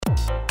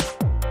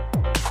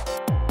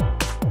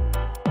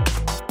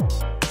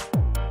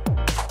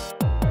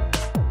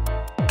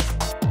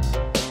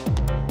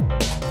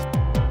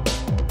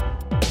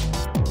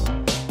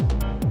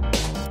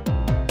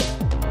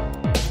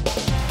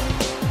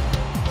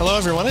Hello,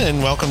 everyone,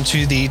 and welcome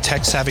to the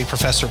Tech Savvy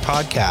Professor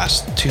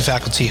podcast. Two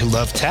faculty who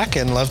love tech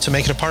and love to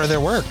make it a part of their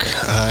work.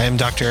 I am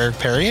Dr. Eric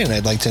Perry, and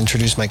I'd like to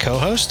introduce my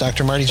co-host,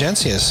 Dr. Marty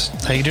Gencius.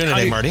 How you doing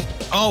today, Marty?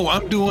 Oh,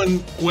 I'm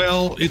doing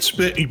well. It's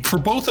been, for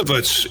both of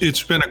us,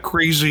 it's been a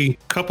crazy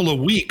couple of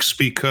weeks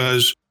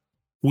because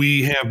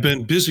we have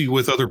been busy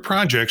with other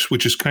projects,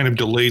 which has kind of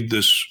delayed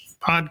this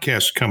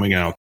podcast coming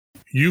out.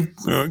 You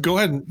go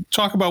ahead and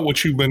talk about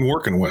what you've been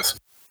working with.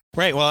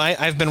 Right. Well,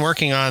 I've been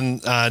working on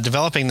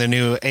developing the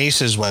new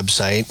ACES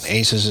website.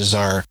 ACES is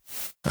our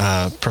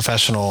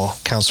Professional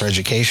Counselor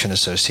Education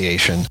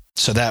Association.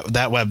 So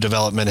that web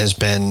development has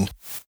been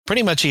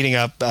pretty much eating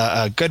up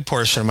a good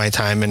portion of my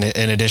time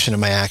in addition to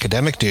my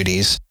academic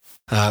duties,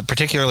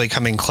 particularly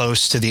coming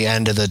close to the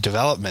end of the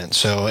development.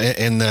 So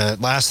in the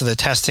last of the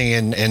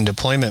testing and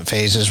deployment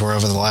phases were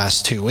over the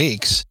last 2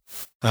 weeks.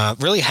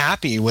 Really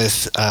happy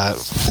with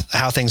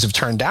how things have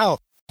turned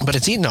out, but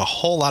it's eaten a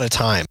whole lot of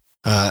time.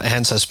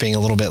 Hence us being a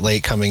little bit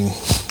late coming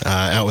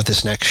out with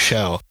this next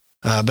show.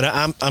 But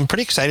I'm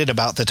pretty excited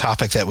about the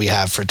topic that we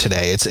have for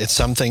today. It's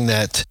something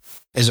that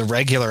is a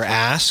regular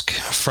ask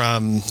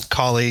from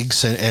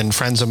colleagues and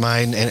friends of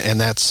mine, and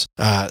that's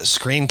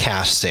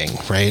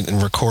screencasting, right,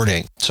 and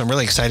recording. So I'm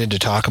really excited to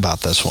talk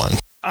about this one.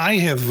 I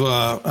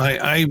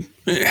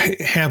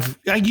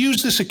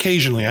use this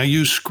occasionally. I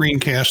use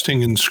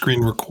screencasting and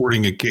screen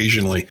recording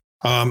occasionally.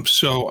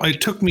 So it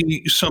took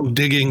me some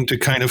digging to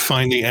kind of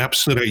find the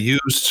apps that I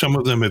used. Some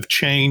of them have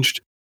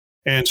changed.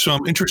 And so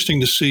I'm interested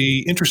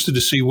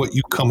to see what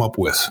you come up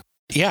with.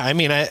 Yeah, I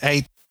mean,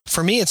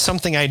 for me, it's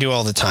something I do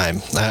all the time.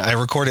 I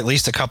record at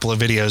least a couple of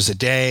videos a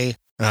day.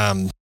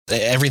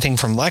 Everything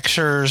from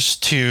lectures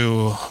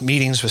to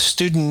meetings with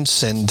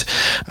students and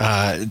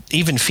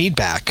even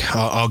feedback.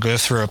 I'll go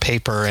through a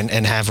paper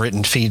and have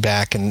written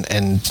feedback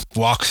and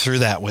walk through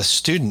that with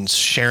students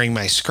sharing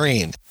my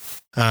screen.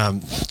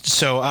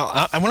 So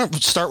I want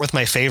to start with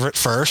my favorite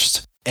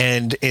first,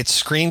 and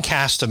it's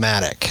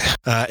Screencast-O-Matic.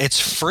 It's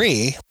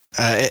free.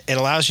 It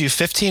allows you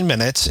 15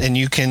 minutes, and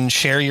you can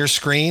share your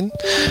screen.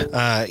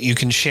 You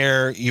can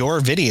share your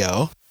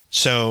video.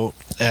 So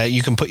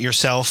you can put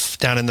yourself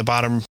down in the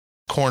bottom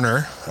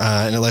corner,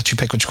 and it lets you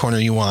pick which corner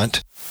you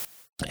want.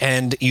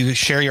 And you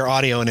share your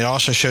audio, and it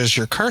also shows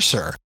your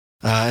cursor.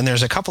 And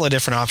there's a couple of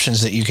different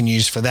options that you can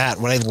use for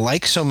that. What I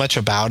like so much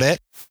about it,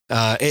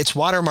 it's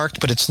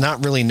watermarked, but it's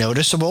not really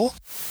noticeable.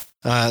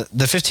 The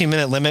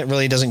 15-minute limit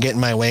really doesn't get in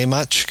my way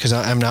much because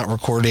I'm not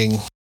recording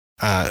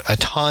a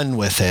ton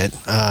with it.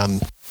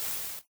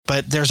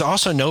 But there's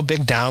also no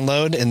big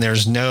download, and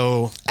there's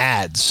no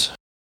ads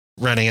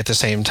running at the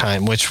same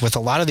time, which with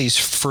a lot of these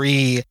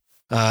free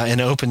and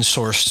open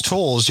source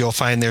tools, you'll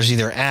find there's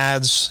either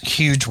ads,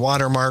 huge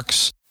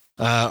watermarks,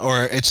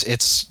 or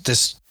it's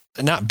this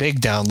not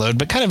big download,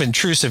 but kind of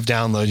intrusive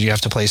download you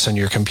have to place on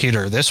your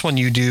computer. This one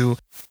you do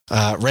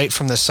right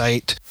from the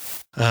site.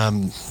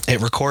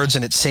 It records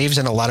and it saves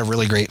in a lot of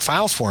really great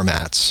file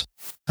formats.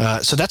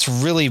 So that's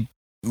really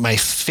my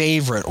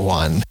favorite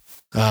one.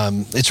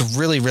 It's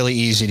really, really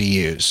easy to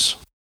use.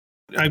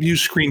 I've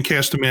used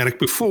Screencast-O-Matic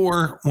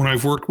before when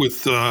I've worked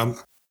with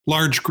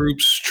large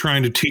groups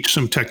trying to teach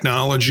some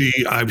technology.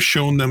 I've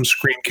shown them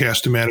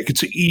Screencast-O-Matic.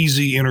 It's an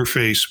easy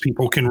interface.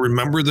 People can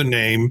remember the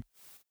name,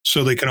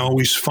 so they can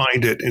always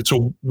find it. It's a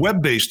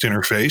web-based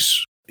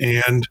interface.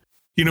 And,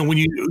 you know, when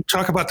you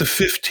talk about the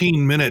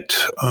 15-minute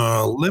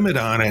limit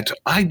on it,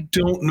 I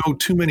don't know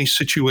too many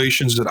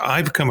situations that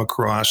I've come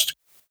across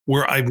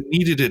where I've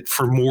needed it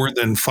for more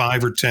than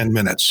 5 or 10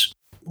 minutes.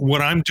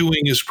 What I'm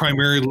doing is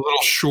primarily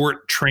little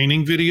short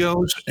training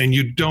videos. And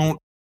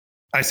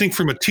I think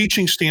from a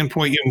teaching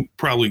standpoint, you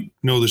probably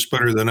know this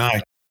better than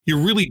I, you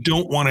really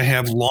don't want to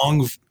have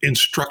long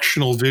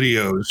instructional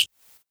videos.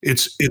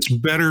 It's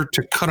better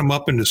to cut them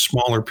up into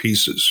smaller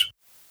pieces.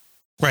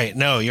 Right.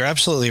 No, you're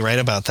absolutely right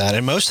about that.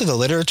 And most of the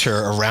literature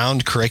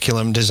around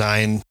curriculum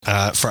design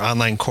for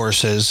online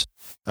courses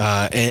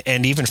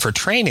and even for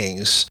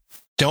trainings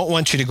don't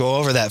want you to go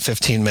over that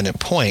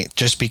 15-minute point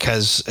just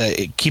because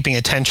keeping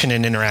attention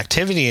and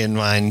interactivity in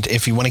mind,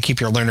 if you want to keep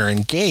your learner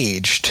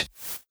engaged,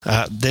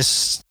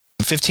 this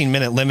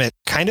 15-minute limit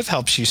kind of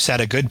helps you set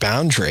a good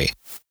boundary.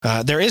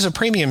 There is a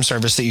premium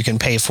service that you can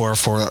pay for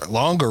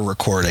longer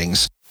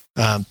recordings.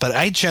 But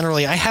I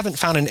haven't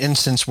found an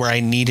instance where I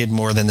needed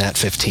more than that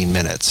 15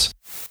 minutes.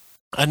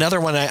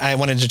 Another one I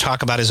wanted to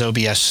talk about is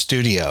OBS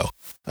Studio.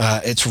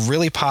 It's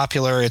really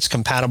popular. It's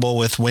compatible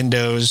with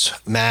Windows,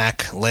 Mac,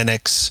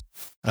 Linux,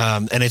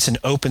 and it's an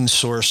open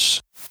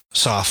source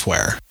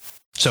software.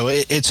 So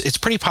it's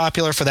pretty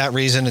popular for that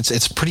reason.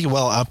 It's pretty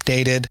well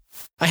updated.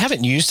 I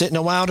haven't used it in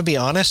a while, to be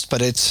honest,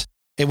 but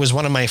it was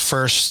one of my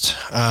first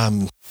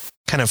kind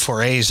of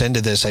forays into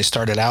this. I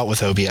started out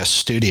with OBS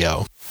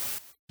Studio.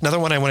 Another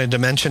one I wanted to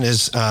mention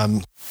is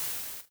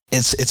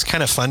it's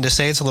kind of fun to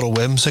say. It's a little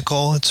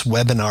whimsical. It's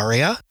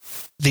Webinaria.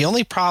 The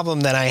only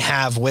problem that I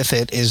have with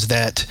it is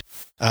that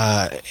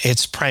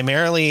it's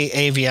primarily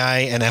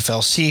AVI and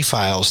FLC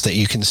files that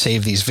you can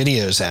save these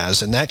videos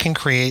as, and that can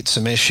create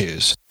some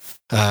issues.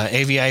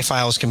 AVI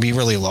files can be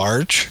really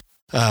large,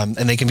 and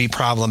they can be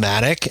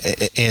problematic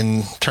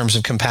in terms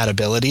of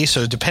compatibility.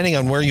 So depending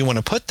on where you want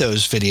to put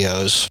those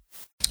videos,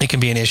 it can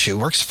be an issue.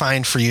 It works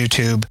fine for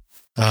YouTube,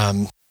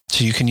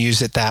 so you can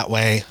use it that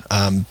way.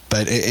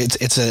 But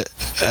it's a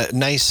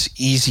nice,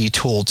 easy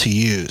tool to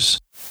use.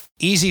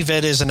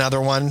 EasyVid is another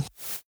one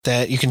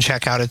that you can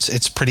check out.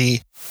 It's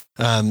pretty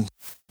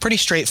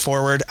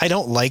straightforward. I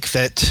don't like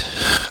that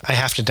I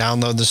have to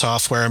download the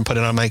software and put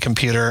it on my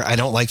computer. I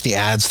don't like the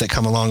ads that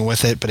come along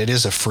with it, but it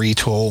is a free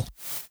tool.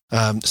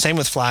 Same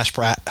with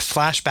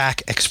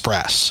Flashback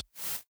Express.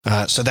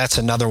 So that's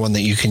another one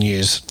that you can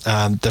use.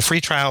 The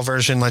free trial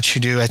version lets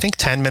you do, I think,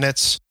 10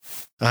 minutes.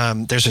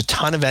 There's a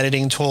ton of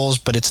editing tools,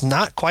 but it's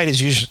not quite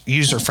as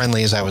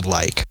user-friendly as I would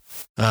like.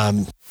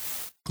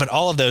 But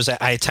all of those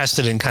I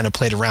tested and kind of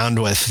played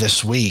around with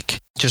this week,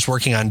 just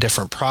working on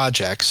different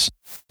projects.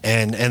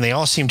 And they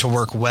all seem to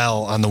work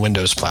well on the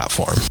Windows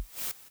platform.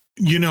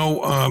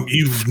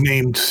 You've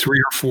named 3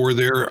 or 4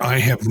 there I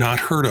have not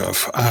heard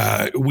of.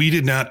 We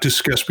did not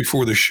discuss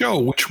before the show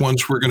which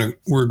ones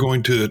we're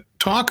going to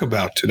talk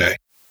about today.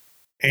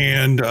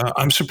 And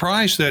I'm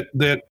surprised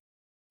that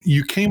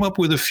you came up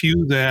with a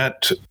few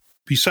that,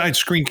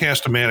 besides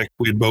Screencast-O-Matic,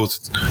 we had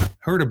both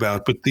heard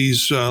about, but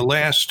these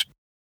last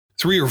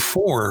 3 or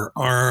 4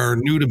 are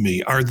new to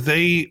me. Are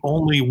they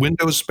only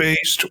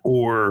Windows-based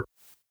or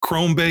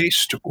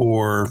Chrome-based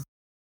or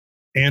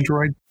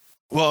Android?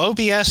 Well,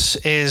 OBS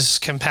is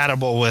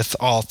compatible with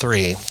all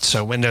 3,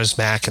 so Windows,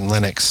 Mac, and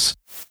Linux.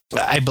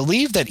 I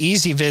believe that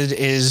EasyVid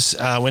is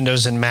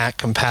Windows and Mac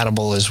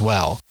compatible as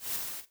well.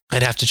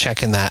 I'd have to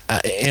check in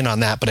on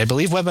that, but I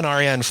believe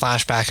Webinaria and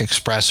Flashback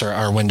Express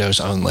are Windows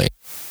only.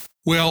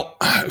 Well,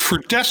 for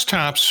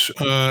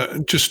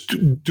desktops,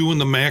 just doing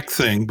the Mac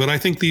thing, but I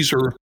think these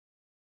are, at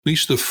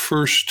least the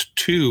first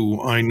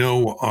 2 I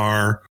know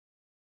are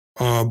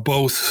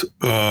both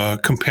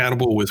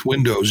compatible with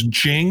Windows.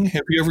 Jing,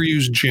 have you ever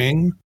used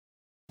Jing?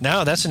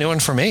 No, that's a new one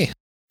for me.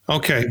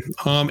 Okay.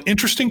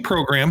 Interesting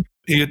program.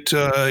 It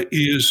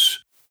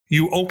is,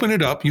 you open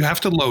it up, you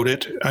have to load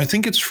it. I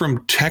think it's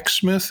from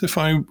TechSmith, if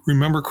I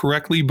remember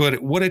correctly,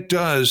 but what it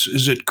does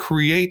is it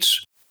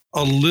creates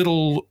a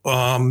little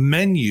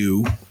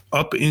menu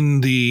up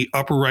in the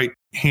upper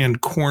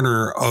right-hand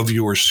corner of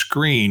your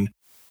screen,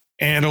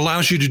 and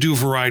allows you to do a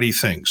variety of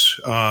things.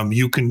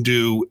 You can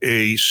do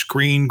a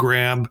screen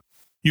grab.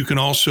 You can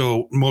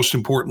also, most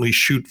importantly,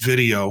 shoot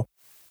video.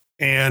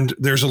 And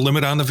there's a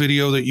limit on the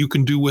video that you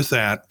can do with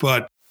that.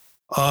 But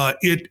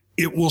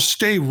it will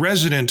stay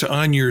resident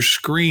on your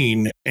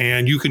screen,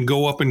 and you can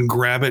go up and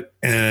grab it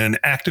and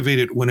activate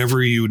it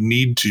whenever you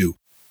need to.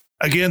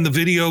 Again, the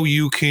video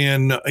you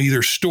can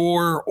either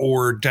store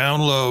or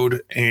download,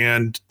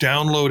 and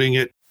downloading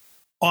it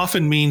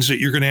often means that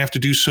you're going to have to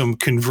do some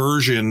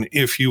conversion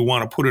if you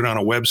want to put it on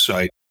a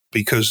website,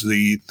 because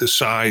the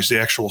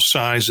actual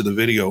size of the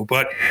video.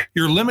 But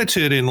you're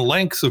limited in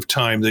length of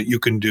time that you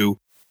can do.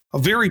 A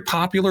very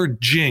popular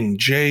Jing,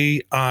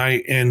 Jing,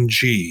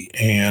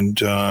 and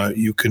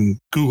you can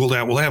Google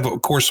that. We'll have,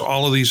 of course,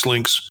 all of these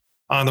links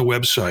on the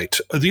website.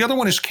 The other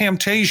one is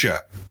Camtasia.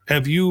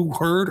 Have you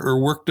heard or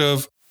worked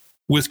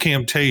with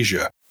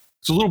Camtasia?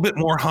 It's a little bit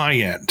more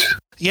high-end.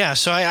 Yeah,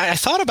 so I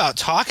thought about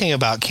talking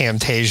about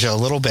Camtasia a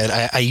little bit.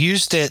 I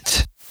used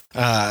it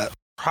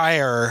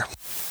prior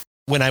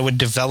when I would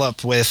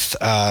develop with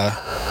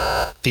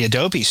the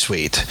Adobe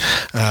Suite,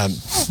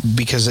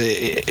 because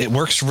it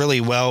works really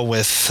well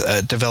with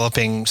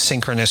developing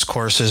synchronous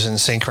courses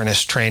and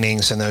synchronous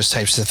trainings and those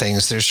types of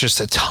things. There's just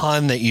a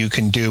ton that you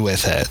can do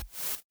with it.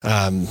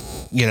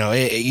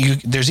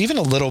 There's even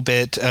a little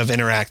bit of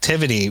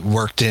interactivity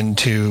worked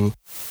into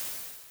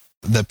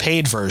the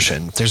paid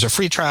version. There's a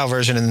free trial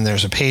version and then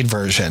there's a paid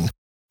version.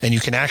 And you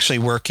can actually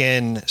work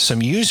in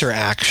some user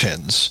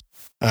actions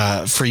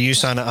for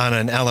use on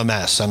an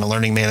LMS, on a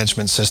learning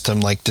management system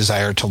like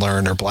Desire to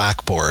Learn or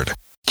Blackboard.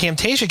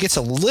 Camtasia gets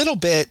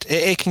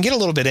it can get a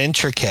little bit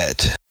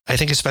intricate, I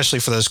think, especially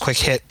for those quick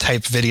hit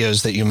type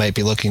videos that you might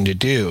be looking to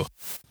do.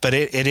 But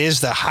it is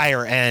the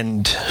higher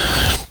end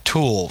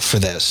tool for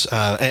this.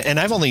 And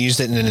I've only used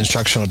it in an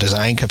instructional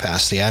design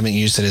capacity. I haven't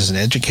used it as an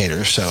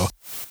educator. So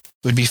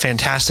it would be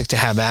fantastic to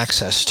have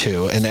access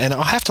to. And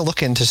I'll have to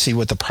look in to see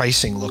what the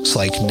pricing looks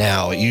like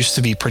now. It used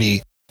to be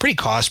pretty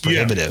cost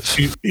prohibitive.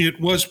 Yeah,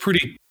 it was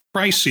pretty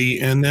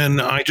pricey. And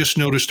then I just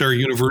noticed our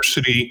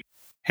university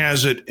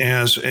has it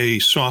as a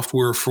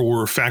software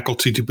for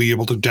faculty to be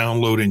able to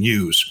download and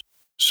use.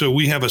 So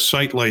we have a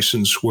site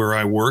license where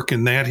I work,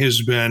 and that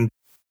has been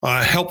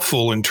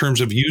helpful in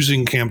terms of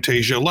using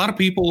Camtasia. A lot of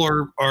people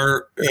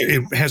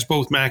it has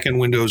both Mac and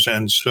Windows,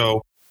 and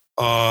so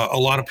a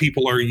lot of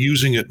people are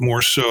using it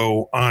more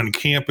so on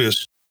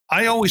campus.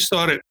 I always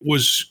thought it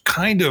was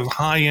kind of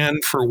high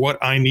end for what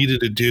I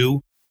needed to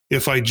do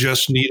if I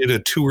just needed a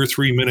 2 or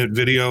 3 minute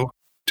video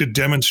to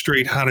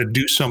demonstrate how to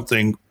do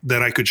something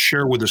that I could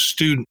share with the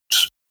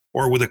students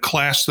or with a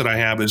class that I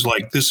have, is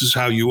like, this is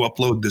how you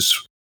upload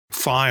this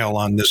file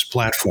on this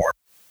platform.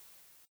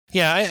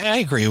 Yeah, I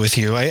agree with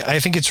you. I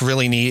think it's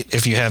really neat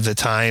if you have the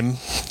time.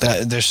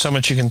 There's so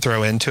much you can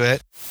throw into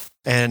it.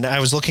 And I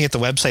was looking at the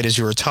website as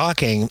you were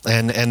talking,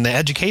 and the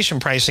education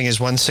pricing is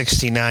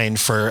 $169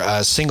 for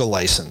a single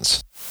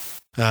license.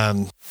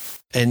 And,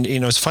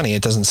 it's funny,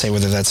 it doesn't say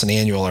whether that's an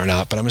annual or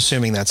not, but I'm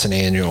assuming that's an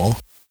annual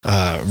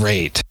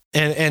rate.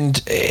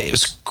 And it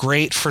was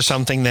great for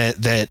something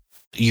that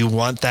you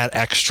want that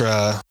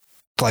extra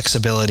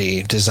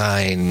flexibility,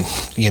 design.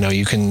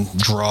 You can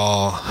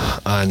draw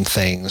on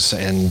things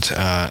and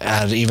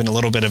add even a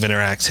little bit of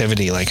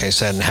interactivity, like I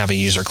said, and have a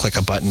user click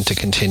a button to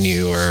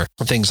continue or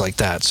things like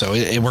that. So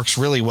it works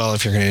really well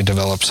if you're going to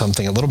develop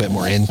something a little bit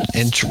more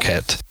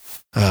intricate,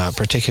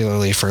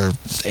 particularly for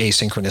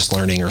asynchronous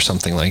learning or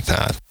something like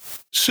that.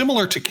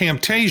 Similar to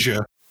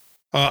Camtasia,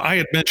 I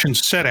had mentioned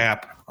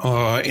SetApp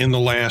in the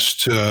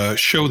last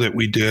show that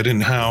we did,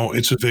 and how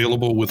it's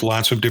available with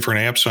lots of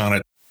different apps on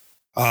it.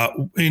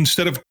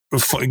 Instead of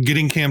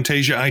getting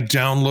Camtasia, I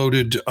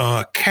downloaded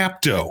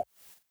Capto,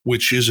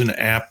 which is an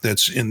app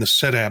that's in the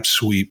SetApp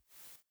suite,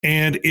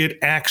 and it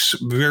acts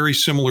very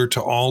similar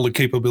to all the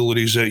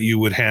capabilities that you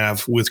would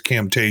have with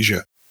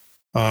Camtasia.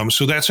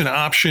 So that's an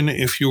option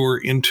if you're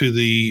into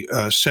the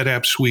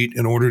SetApp suite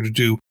in order to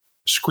do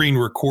screen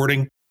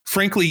recording.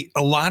 Frankly,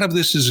 a lot of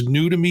this is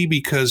new to me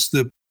because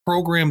the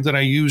program that I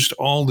used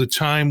all the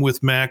time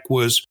with Mac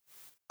was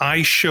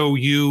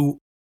iShowU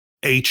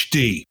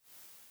HD.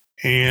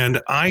 And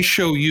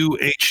iShowU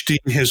HD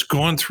has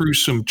gone through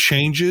some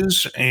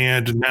changes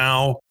and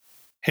now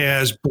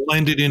has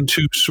blended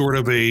into sort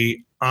of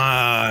a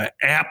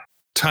app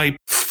type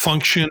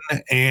function.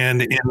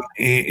 And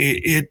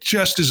it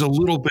just is a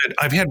little bit,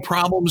 I've had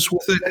problems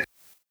with it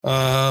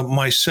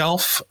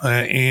myself,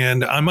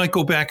 and I might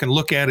go back and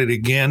look at it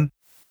again.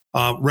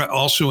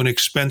 Also an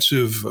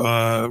expensive,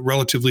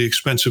 relatively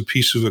expensive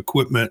piece of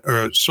equipment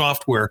or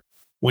software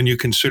when you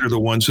consider the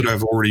ones that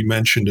I've already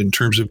mentioned in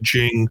terms of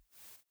Jing,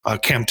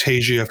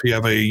 Camtasia if you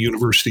have a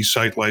university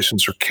site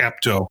license, or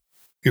Capto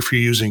if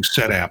you're using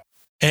SetApp.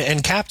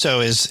 And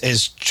Capto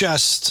is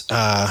just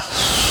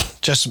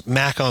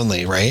Mac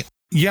only, right?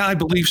 Yeah, I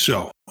believe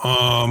so.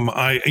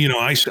 I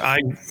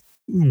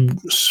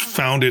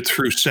found it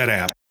through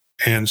SetApp,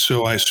 and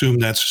so I assume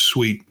that's a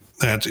suite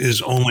that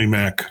is only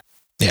Mac.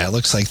 Yeah, it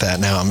looks like that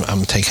now.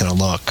 I'm taking a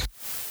look.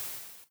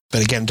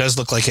 But again, it does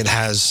look like it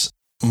has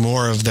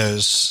more of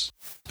those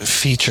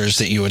features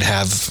that you would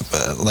have,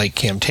 like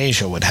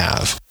Camtasia would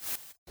have.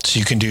 So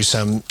you can do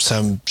some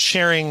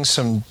sharing,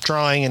 some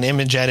drawing and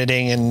image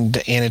editing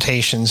and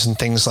annotations and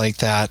things like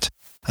that,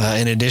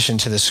 in addition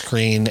to the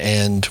screen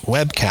and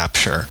web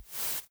capture.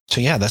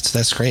 So yeah,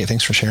 that's great.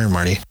 Thanks for sharing,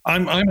 Marty.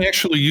 I'm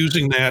actually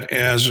using that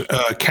as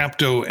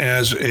Capto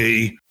as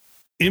a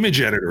image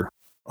editor.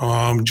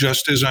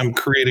 Just as I'm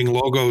creating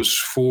logos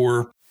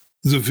for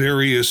the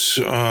various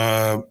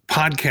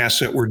podcasts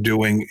that we're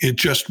doing, it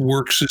just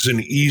works as an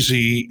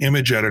easy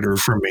image editor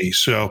for me.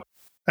 So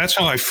that's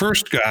how I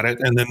first got it,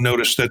 and then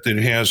noticed that it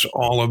has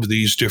all of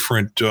these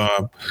different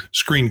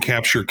screen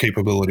capture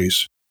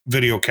capabilities,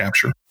 video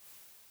capture.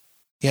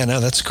 Yeah, no,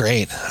 that's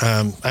great.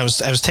 I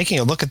was taking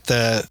a look at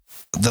the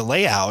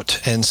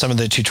layout and some of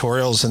the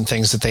tutorials and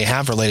things that they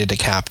have related to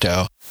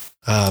Capto.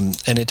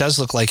 And it does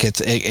look like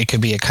it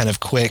could be a kind of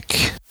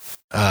quick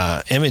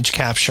image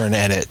capture and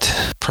edit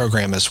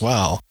program as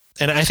well.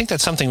 And I think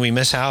that's something we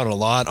miss out a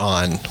lot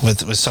on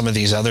with some of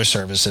these other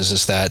services,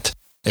 is that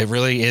it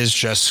really is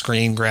just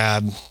screen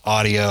grab,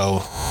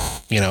 audio,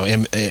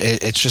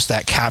 it's just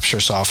that capture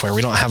software.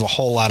 We don't have a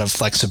whole lot of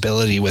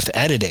flexibility with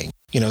editing.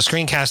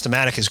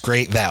 Screencast-O-Matic is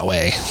great that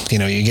way. You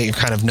get your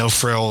kind of no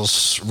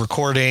frills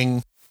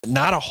recording,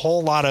 not a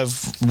whole lot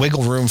of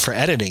wiggle room for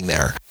editing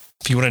there.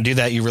 If you want to do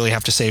that, you really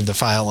have to save the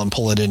file and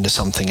pull it into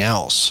something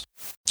else.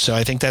 So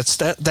I think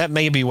that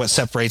may be what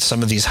separates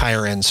some of these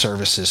higher end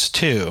services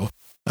too,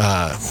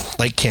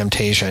 like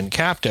Camtasia and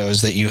Capto,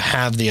 is that you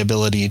have the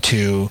ability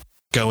to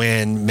go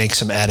in, make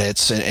some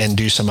edits, and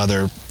do some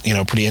other,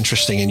 pretty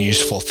interesting and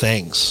useful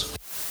things.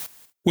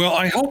 Well,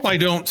 I hope I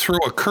don't throw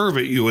a curve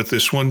at you with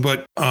this one,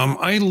 but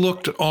I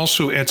looked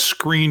also at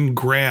screen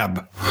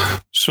grab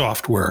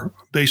software,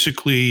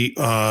 basically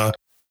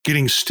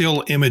getting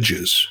still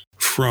images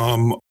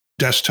from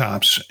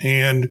desktops.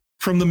 And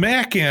from the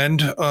Mac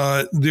end,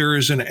 there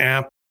is an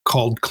app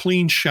called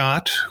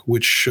CleanShot,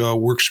 which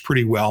works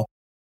pretty well.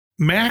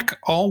 Mac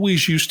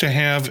always used to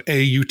have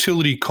a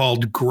utility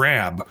called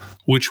Grab,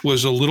 which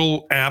was a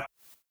little app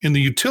in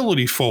the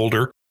utility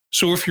folder.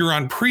 So if you're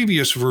on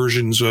previous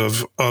versions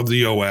of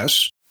the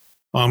OS,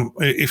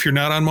 if you're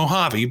not on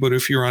Mojave, but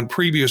if you're on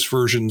previous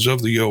versions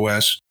of the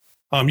OS,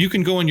 you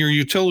can go in your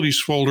utilities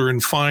folder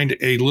and find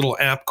a little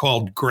app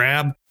called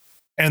Grab.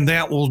 And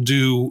that will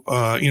do,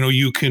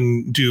 you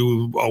can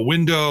do a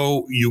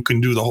window, you can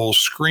do the whole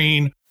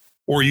screen,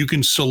 or you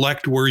can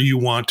select where you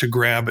want to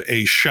grab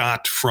a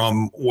shot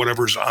from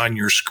whatever's on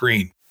your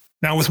screen.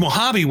 Now with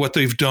Mojave, what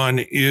they've done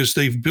is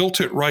they've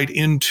built it right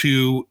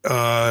into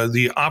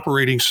the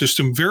operating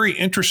system. Very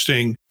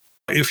interesting.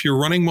 If you're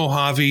running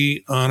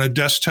Mojave on a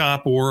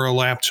desktop or a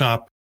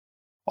laptop,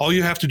 all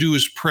you have to do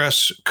is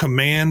press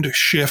Command,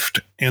 Shift,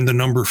 and the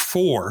number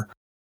 4.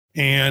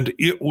 And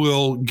it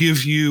will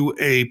give you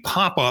a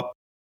pop-up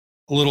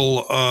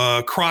little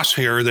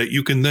crosshair that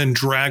you can then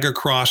drag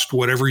across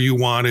whatever you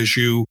want. As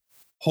you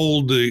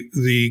hold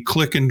the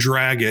click and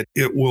drag it,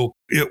 it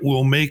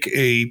will make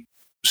a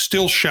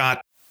still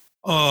shot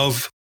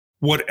of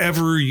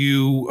whatever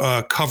you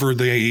cover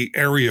the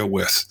area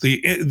with.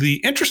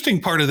 The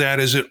interesting part of that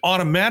is it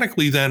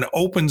automatically then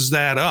opens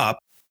that up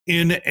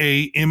in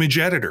a image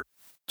editor.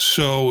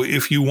 So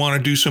if you want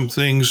to do some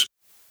things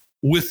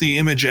with the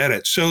image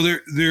edit, so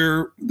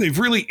they've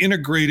really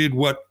integrated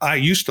what I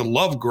used to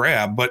love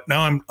Grab, but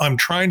now I'm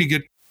trying to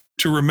get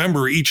to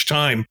remember each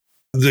time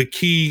the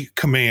key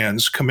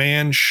commands,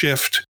 Command,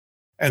 Shift,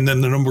 and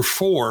then the number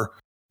 4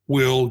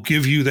 will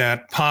give you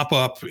that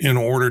pop-up in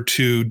order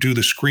to do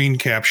the screen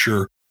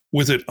capture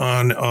with it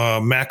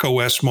on Mac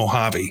OS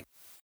Mojave.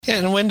 Yeah,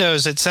 in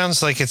Windows, it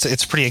sounds like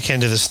it's pretty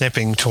akin to the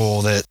snipping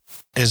tool that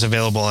is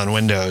available on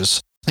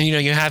Windows. And,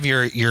 you have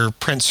your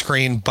print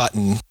screen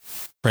button,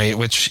 right,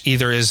 which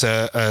either is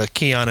a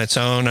key on its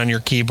own on your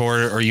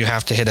keyboard, or you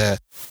have to hit a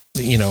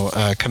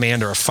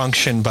command or a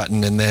function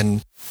button and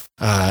then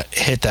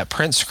hit that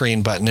print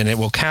screen button, and it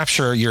will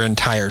capture your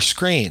entire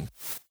screen.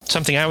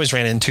 Something I always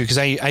ran into, because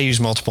I use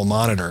multiple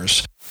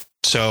monitors,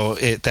 so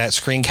that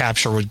screen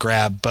capture would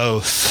grab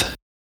both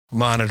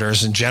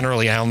monitors, and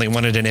generally I only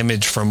wanted an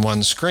image from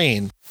one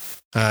screen.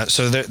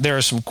 So there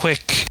are some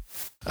quick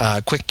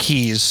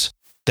keys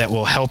that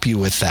will help you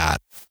with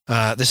that.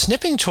 The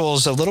snipping tool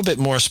is a little bit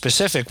more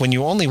specific. When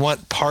you only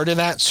want part of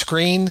that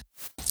screen,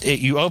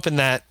 you open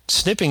that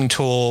snipping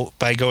tool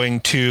by going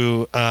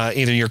to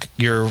either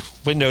your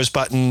Windows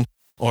button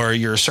or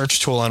your search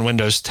tool on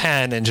Windows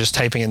 10 and just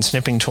typing in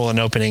snipping tool and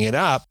opening it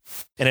up.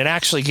 And it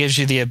actually gives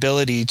you the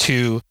ability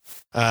to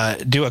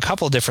do a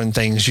couple different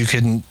things. You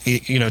can,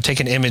 take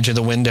an image of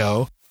the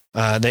window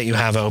that you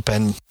have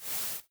open,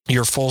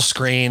 your full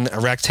screen,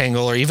 a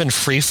rectangle, or even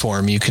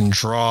freeform. You can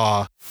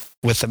draw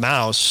with the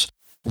mouse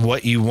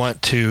what you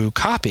want to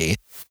copy.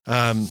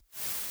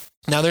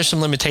 Now, there's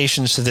some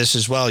limitations to this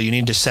as well. You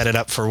need to set it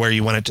up for where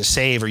you want it to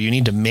save, or you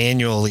need to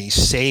manually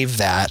save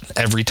that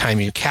every time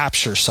you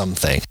capture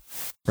something,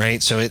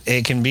 right? So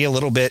it can be a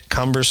little bit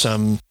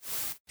cumbersome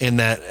in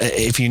that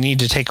if you need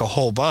to take a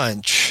whole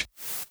bunch,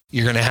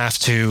 you're going to have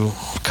to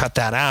cut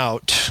that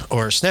out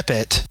or snip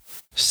it,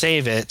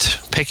 save it,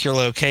 pick your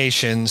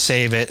location,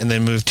 save it, and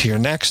then move to your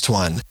next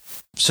one.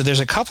 So there's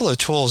a couple of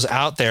tools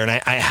out there, and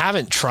I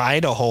haven't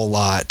tried a whole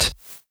lot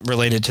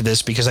related to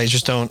this because I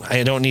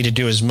don't need to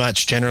do as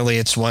much. Generally,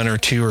 it's 1 or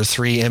 2 or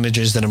 3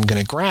 images that I'm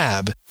going to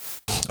grab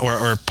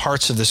or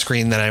parts of the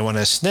screen that I want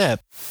to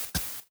snip.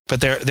 But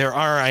there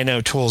are, I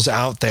know, tools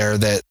out there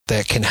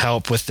that can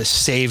help with the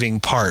saving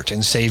part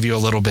and save you a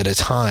little bit of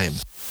time.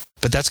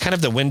 But that's kind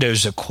of the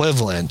Windows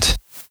equivalent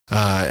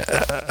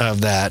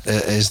of that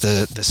is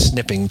the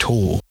snipping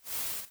tool.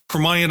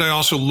 From my end, I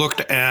also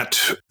looked at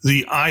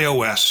the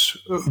iOS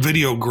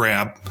video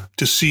grab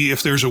to see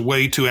if there's a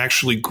way to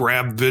actually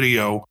grab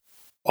video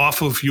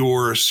off of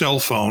your cell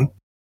phone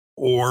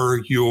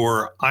or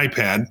your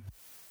iPad.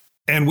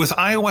 And with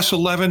iOS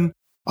 11,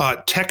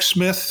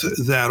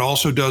 TechSmith, that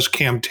also does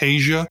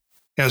Camtasia,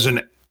 has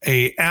an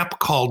app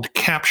called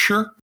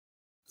Capture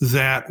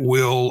that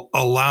will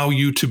allow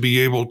you to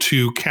be able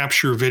to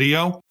capture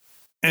video.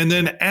 And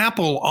then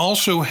Apple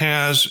also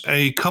has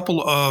a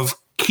couple of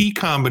key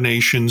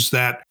combinations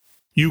that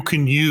you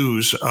can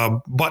use,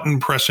 button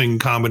pressing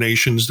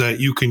combinations that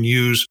you can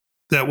use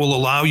that will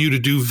allow you to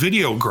do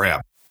video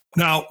grab.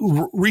 Now,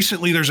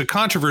 recently there's a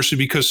controversy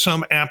because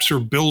some apps are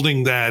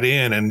building that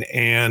in,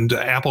 and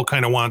Apple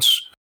kind of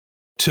wants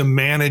to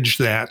manage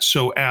that.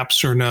 So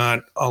apps are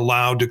not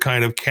allowed to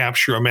kind of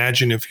capture.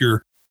 Imagine if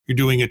you're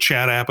doing a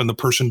chat app and the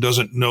person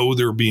doesn't know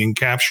they're being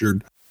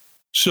captured.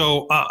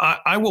 So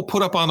I will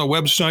put up on the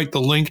website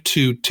the link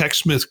to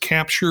TechSmith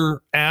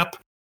Capture app,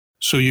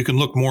 so you can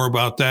look more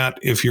about that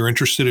if you're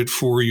interested in it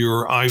for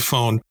your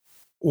iPhone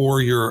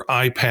or your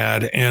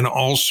iPad. And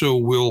also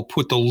we'll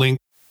put the link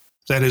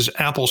that is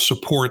Apple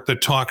support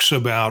that talks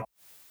about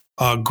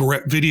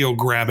video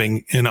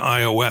grabbing in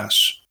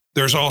iOS.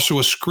 There's also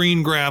a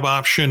screen grab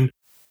option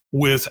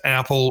with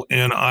Apple,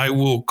 and I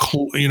will,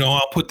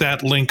 I'll put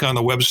that link on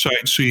the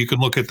website so you can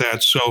look at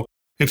that. So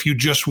if you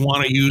just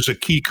want to use a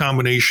key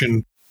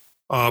combination,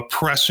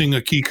 pressing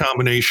a key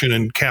combination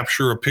and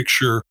capture a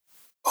picture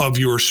of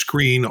your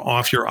screen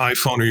off your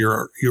iPhone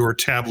or your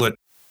tablet,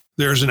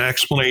 there's an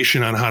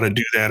explanation on how to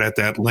do that at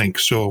that link.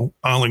 So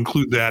I'll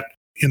include that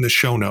in the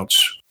show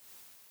notes.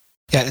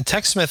 Yeah,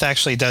 TechSmith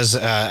actually does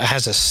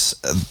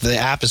the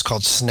app is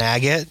called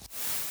Snagit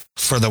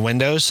for the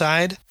Windows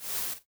side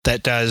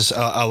that does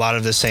a lot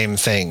of the same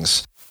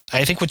things.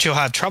 I think what you'll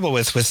have trouble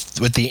with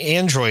the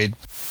Android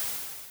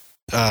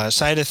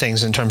side of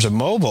things in terms of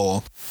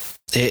mobile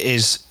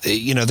is,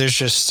 there's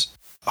just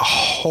a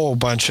whole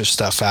bunch of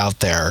stuff out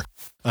there.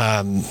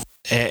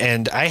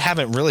 And I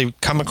haven't really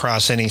come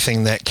across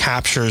anything that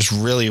captures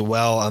really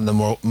well on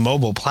the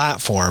mobile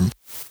platform.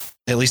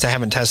 At least I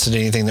haven't tested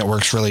anything that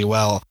works really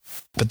well.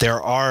 But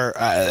there are,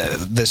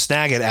 the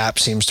Snagit app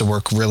seems to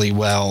work really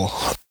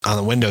well on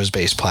the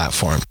Windows-based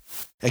platform.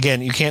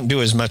 again, you can't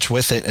do as much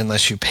with it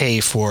unless you pay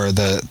for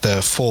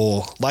the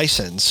full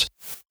license,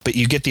 but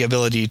you get the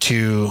ability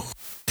to,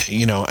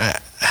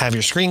 have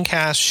your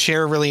screencast,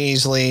 share really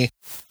easily.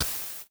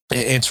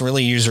 It's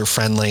really user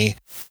friendly,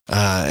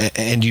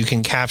 and you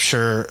can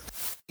capture,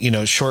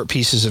 short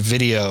pieces of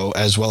video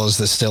as well as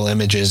the still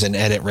images and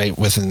edit right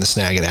within the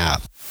Snagit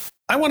app.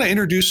 I want to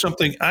introduce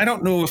something. I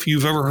don't know if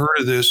you've ever heard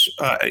of this,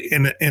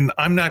 and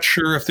I'm not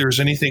sure if there's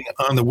anything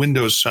on the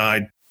Windows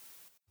side.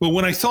 But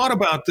when I thought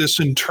about this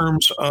in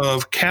terms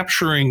of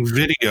capturing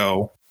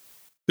video,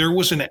 there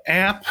was an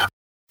app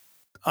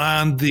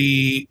on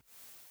the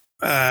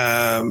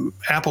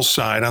Apple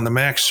side, on the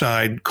Mac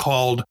side,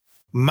 called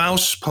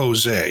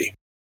Mousepose.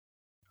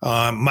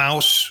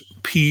 Mouse,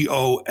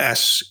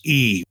 Pose,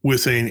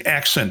 with an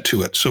accent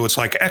to it. So it's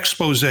like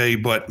expose,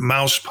 but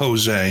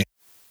Mousepose.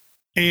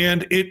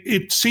 And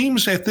it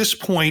seems at this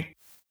point,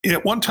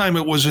 at one time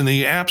it was in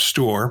the App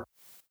Store,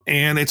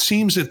 and it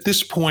seems at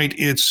this point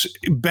it's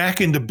back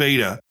into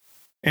beta.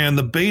 And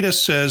the beta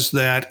says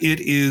that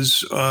it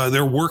is,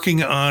 they're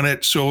working on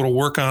it, so it'll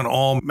work on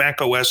all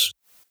macOS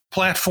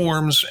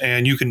platforms,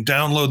 and you can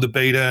download the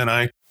beta. And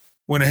I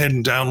went ahead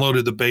and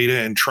downloaded the beta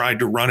and tried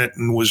to run it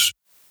and was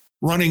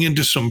running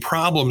into some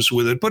problems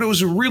with it. But it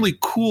was a really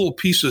cool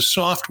piece of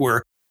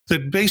software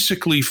that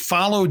basically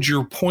followed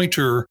your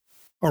pointer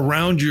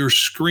around your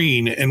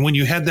screen. And when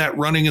you had that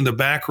running in the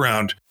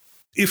background,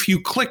 if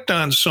you clicked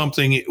on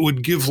something, it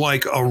would give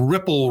like a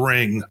ripple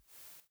ring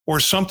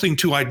or something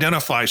to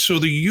identify. So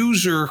the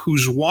user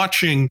who's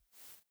watching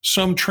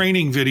some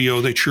training video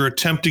that you're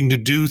attempting to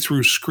do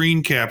through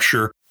screen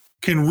capture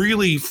can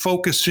really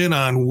focus in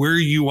on where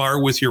you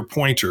are with your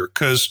pointer,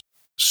 because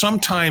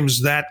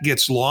sometimes that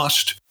gets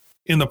lost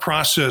in the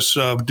process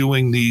of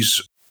doing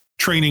these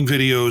training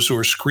videos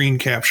or screen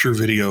capture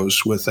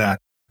videos with that.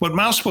 But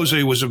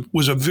Mousepose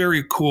was a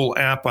very cool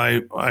app.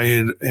 I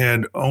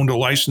had owned a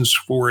license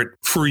for it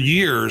for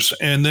years.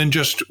 And then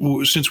just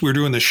since we were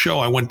doing the show,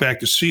 I went back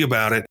to see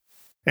about it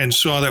and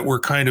saw that we're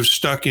kind of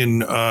stuck in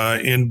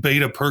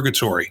beta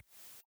purgatory.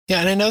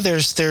 Yeah, and I know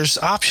there's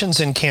options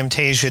in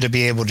Camtasia to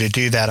be able to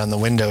do that on the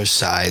Windows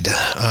side.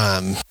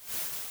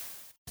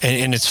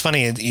 And it's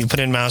funny, you put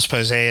in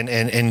Mousepose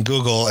in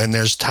Google, and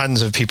there's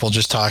tons of people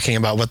just talking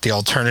about what the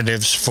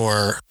alternatives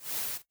for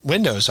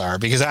Windows are,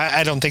 because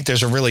I don't think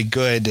there's a really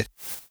good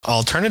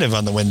alternative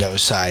on the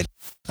Windows side.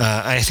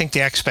 I think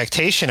the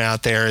expectation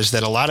out there is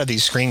that a lot of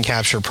these screen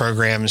capture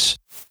programs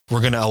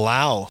were going to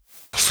allow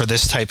for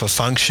this type of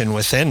function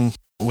within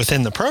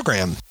the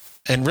program.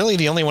 And really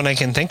the only one I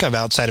can think of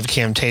outside of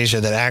Camtasia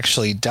that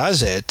actually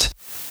does it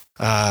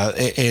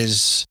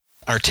is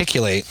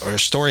Articulate or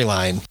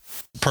Storyline,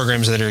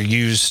 programs that are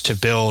used to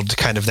build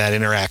kind of that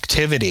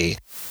interactivity.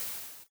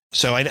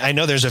 So I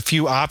know there's a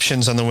few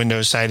options on the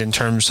Windows side in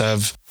terms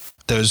of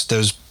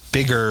those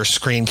bigger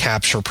screen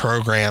capture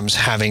programs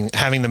having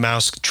the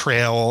mouse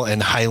trail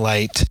and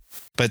highlight,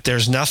 but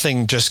there's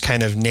nothing just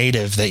kind of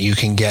native that you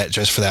can get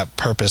just for that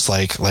purpose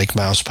like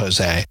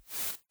Mousepose.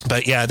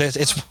 But yeah,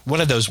 it's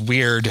one of those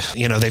weird,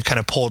 they've kind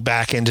of pulled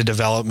back into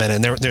development,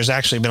 and there's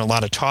actually been a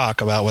lot of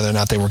talk about whether or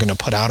not they were going to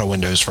put out a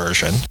Windows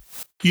version.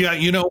 Yeah,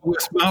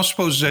 with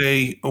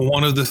Mousepose,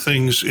 one of the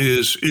things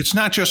is it's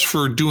not just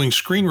for doing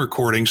screen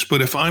recordings,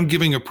 but if I'm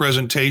giving a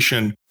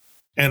presentation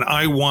and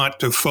I want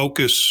to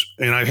focus,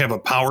 and I have a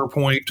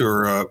PowerPoint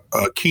or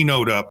a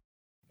keynote up,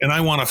 and I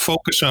want to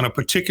focus on a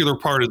particular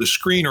part of the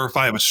screen, or if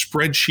I have a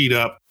spreadsheet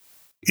up,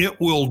 it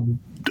will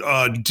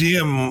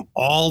dim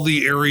all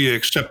the area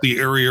except the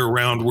area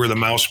around where the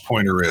mouse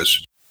pointer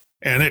is.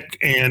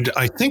 And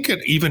I think it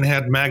even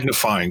had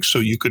magnifying, so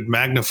you could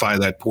magnify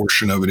that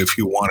portion of it if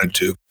you wanted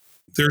to.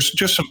 There's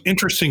just some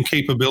interesting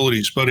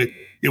capabilities, but it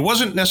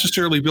wasn't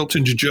necessarily built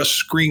into just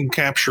screen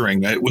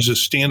capturing. It was a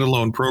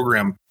standalone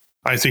program,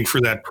 I think,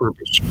 for that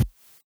purpose.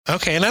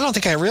 Okay, and I don't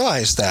think I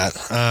realized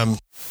that.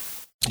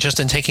 Just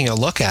in taking a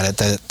look at it,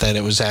 that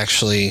it was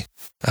actually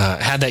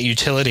had that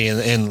utility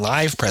in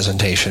live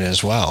presentation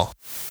as well.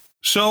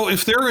 So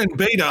if they're in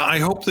beta, I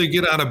hope they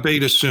get out of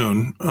beta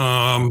soon,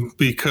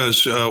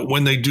 because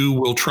when they do,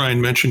 we'll try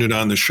and mention it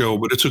on the show.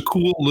 But it's a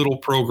cool little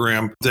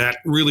program that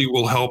really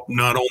will help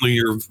not only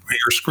your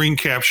screen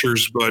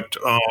captures, but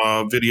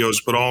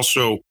videos, but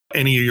also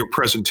any of your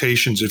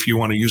presentations if you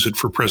want to use it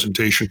for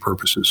presentation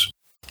purposes.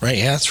 Right.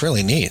 Yeah, it's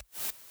really neat.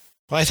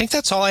 Well, I think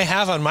that's all I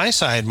have on my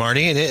side,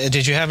 Marty.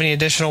 Did you have any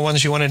additional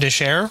ones you wanted to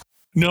share?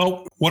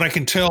 No. What I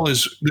can tell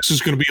is this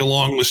is going to be a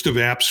long list of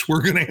apps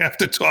we're going to have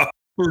to talk.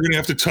 We're going to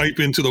have to type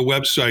into the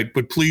website,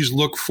 but please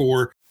look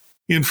for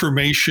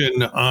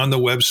information on the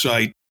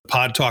website,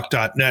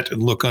 podtalk.net,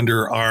 and look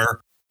under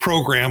our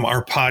program,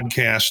 our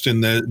podcast,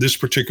 and this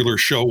particular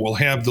show will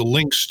have the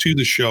links to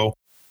the show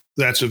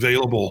that's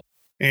available.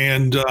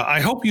 And I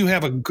hope you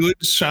have a good,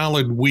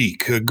 solid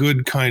week, a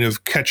good kind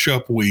of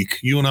catch-up week.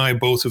 You and I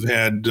both have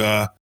had,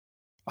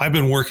 I've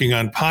been working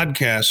on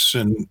podcasts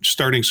and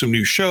starting some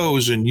new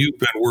shows, and you've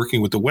been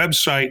working with the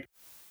website.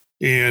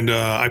 And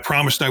I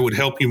promised I would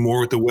help you more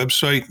with the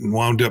website and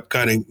wound up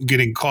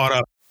getting caught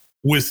up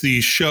with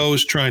these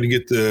shows, trying to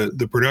get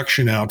the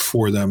production out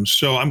for them.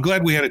 So I'm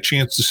glad we had a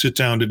chance to sit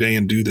down today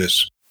and do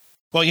this.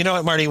 Well, you know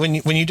what, Marty, when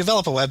you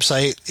develop a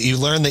website, you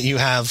learn that you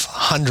have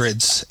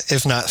hundreds,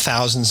 if not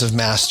thousands of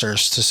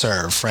masters to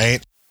serve,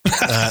 right?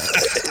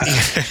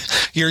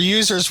 Your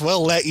users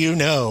will let you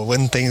know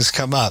when things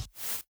come up.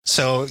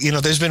 So,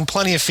 there's been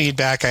plenty of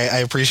feedback. I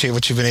appreciate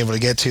what you've been able to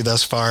get to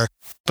thus far.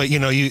 But,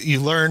 you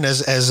learn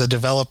as a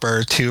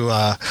developer to,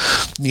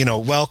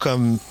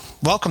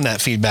 welcome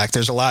that feedback.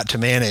 There's a lot to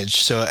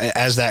manage. So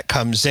as that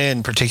comes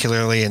in,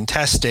 particularly in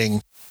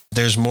testing,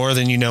 there's more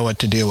than you know what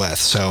to do with.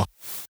 So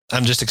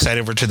I'm just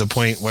excited we're to the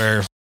point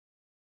where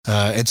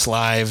it's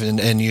live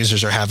and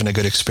users are having a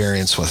good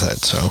experience with it.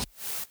 So.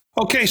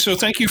 Okay, so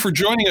thank you for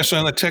joining us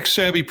on the Tech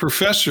Savvy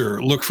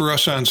Professor. Look for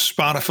us on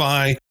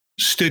Spotify,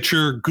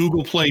 Stitcher,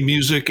 Google Play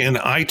Music, and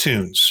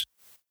iTunes.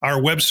 Our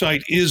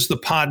website is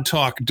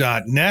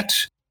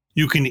thepodtalk.net.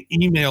 You can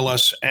email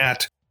us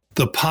at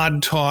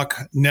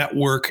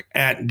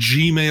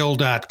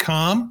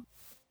thepodtalknetwork@gmail.com.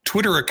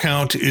 Twitter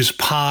account is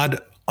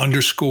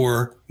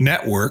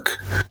pod_network.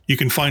 You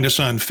can find us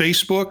on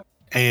Facebook,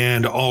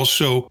 and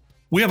also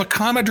we have a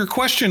comment or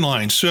question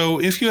line.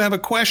 So if you have a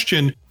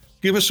question,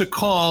 give us a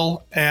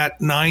call at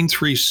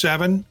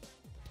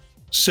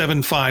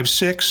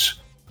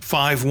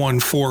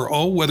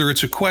 937-756-5140, whether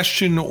it's a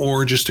question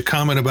or just a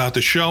comment about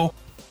the show.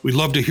 We'd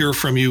love to hear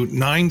from you,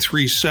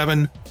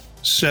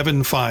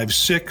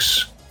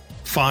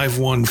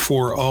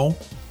 937-756-5140.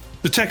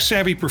 The Tech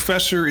Savvy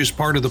Professor is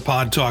part of the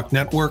Pod Talk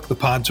Network. The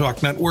Pod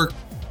Talk Network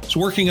is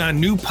working on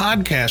new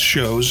podcast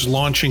shows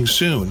launching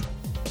soon.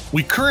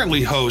 We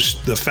currently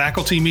host The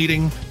Faculty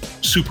Meeting,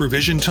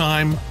 Supervision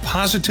Time,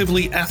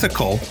 Positively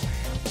Ethical,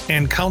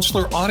 and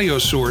Counselor Audio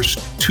Source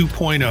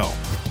 2.0,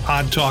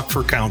 Pod Talk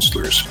for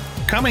Counselors.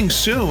 Coming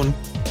soon,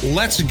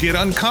 Let's Get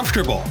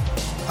Uncomfortable,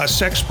 a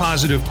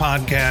sex-positive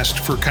podcast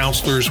for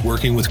counselors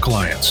working with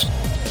clients.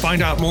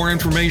 Find out more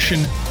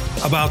information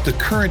about the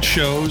current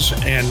shows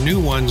and new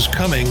ones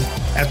coming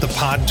at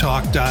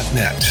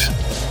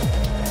thepodtalk.net.